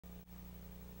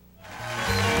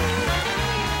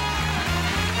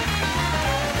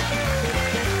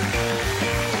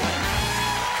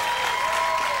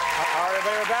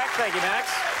Thank you, Max.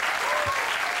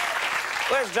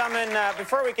 Ladies and gentlemen,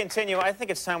 before we continue, I think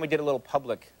it's time we did a little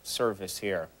public service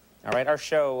here. All right, our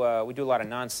show, we do a lot of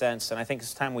nonsense, and I think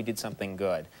it's time we did something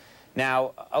good.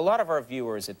 Now, a lot of our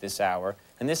viewers at this hour,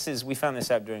 and we found this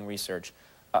out doing research,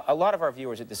 a lot of our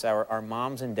viewers at this hour are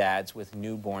moms and dads with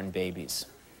newborn babies.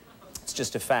 It's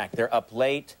just a fact. They're up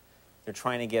late, they're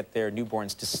trying to get their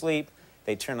newborns to sleep,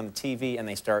 they turn on the TV, and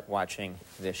they start watching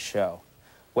this show.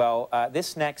 Well,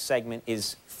 this next segment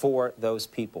is for those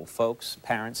people. Folks,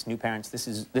 parents, new parents, this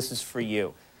is for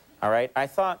you. All right? I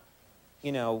thought,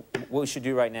 you know, what we should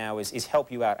do right now is help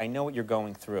you out. I know what you're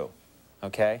going through,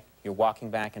 okay? You're walking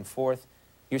back and forth.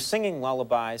 You're singing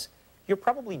lullabies. You're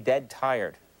probably dead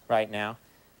tired right now.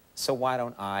 So why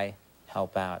don't I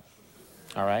help out?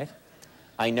 All right?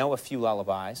 I know a few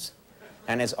lullabies.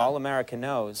 And as all America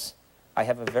knows, I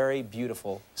have a very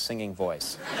beautiful singing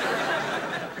voice.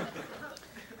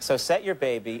 So set your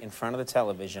baby in front of the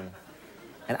television,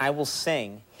 and I will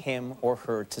sing him or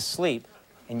her to sleep,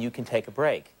 and you can take a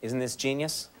break. Isn't this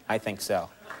genius? I think so.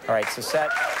 All right, so set...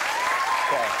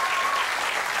 Okay.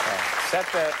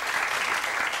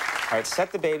 All right,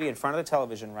 set the baby in front of the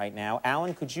television right now.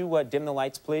 Alan, could you dim the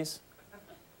lights, please?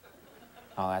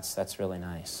 Oh, that's really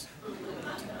nice.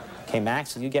 Okay,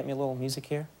 Max, will you get me a little music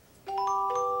here?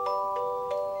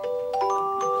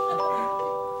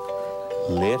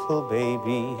 Little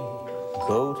baby,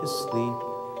 go to sleep,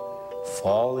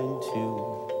 fall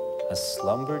into a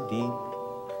slumber deep.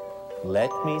 Let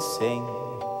me sing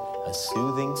a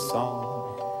soothing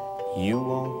song. You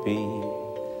won't be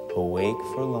awake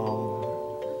for long,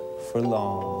 for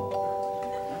long,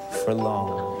 for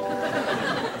long.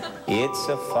 It's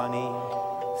a funny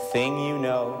thing, you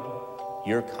know,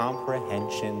 your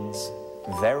comprehension's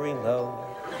very low.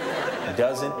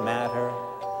 Doesn't matter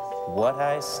what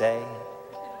I say,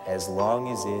 as long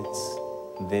as it's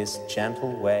this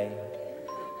gentle way,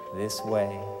 this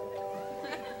way,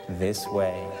 this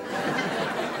way.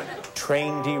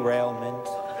 Train derailment,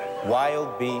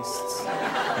 wild beasts,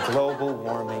 global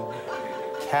warming,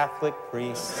 Catholic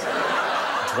priests,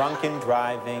 drunken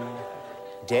driving,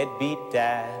 deadbeat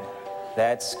dad,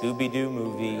 that Scooby-Doo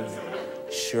movie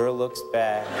sure looks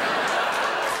bad,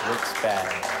 looks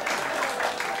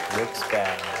bad, looks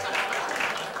bad.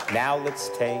 Now let's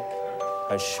take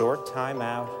a short time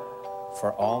out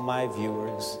for all my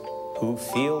viewers who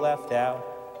feel left out.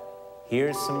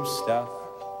 Here's some stuff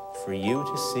for you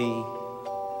to see.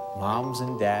 Moms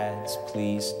and dads,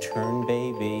 please turn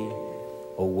baby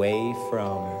away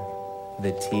from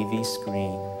the TV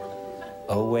screen.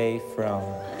 Away from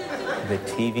the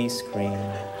TV screen.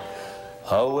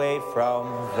 Away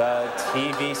from the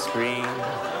TV screen.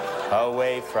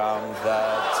 Away from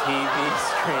the TV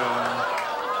screen.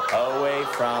 Away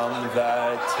from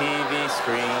the TV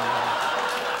screen,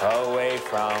 away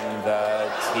from the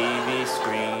TV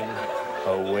screen,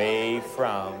 away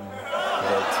from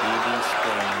the TV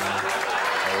screen,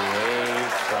 away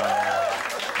from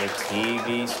the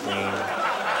TV screen.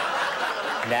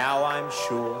 Now I'm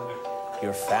sure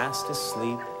you're fast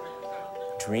asleep,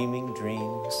 dreaming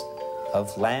dreams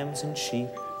of lambs and sheep.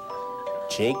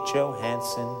 Jake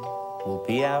Johansson will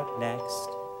be out next.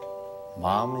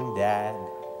 Mom and Dad,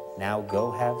 now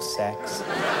go have sex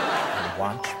and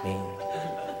watch me.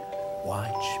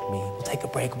 Watch me. We'll take a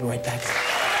break. We'll be right back.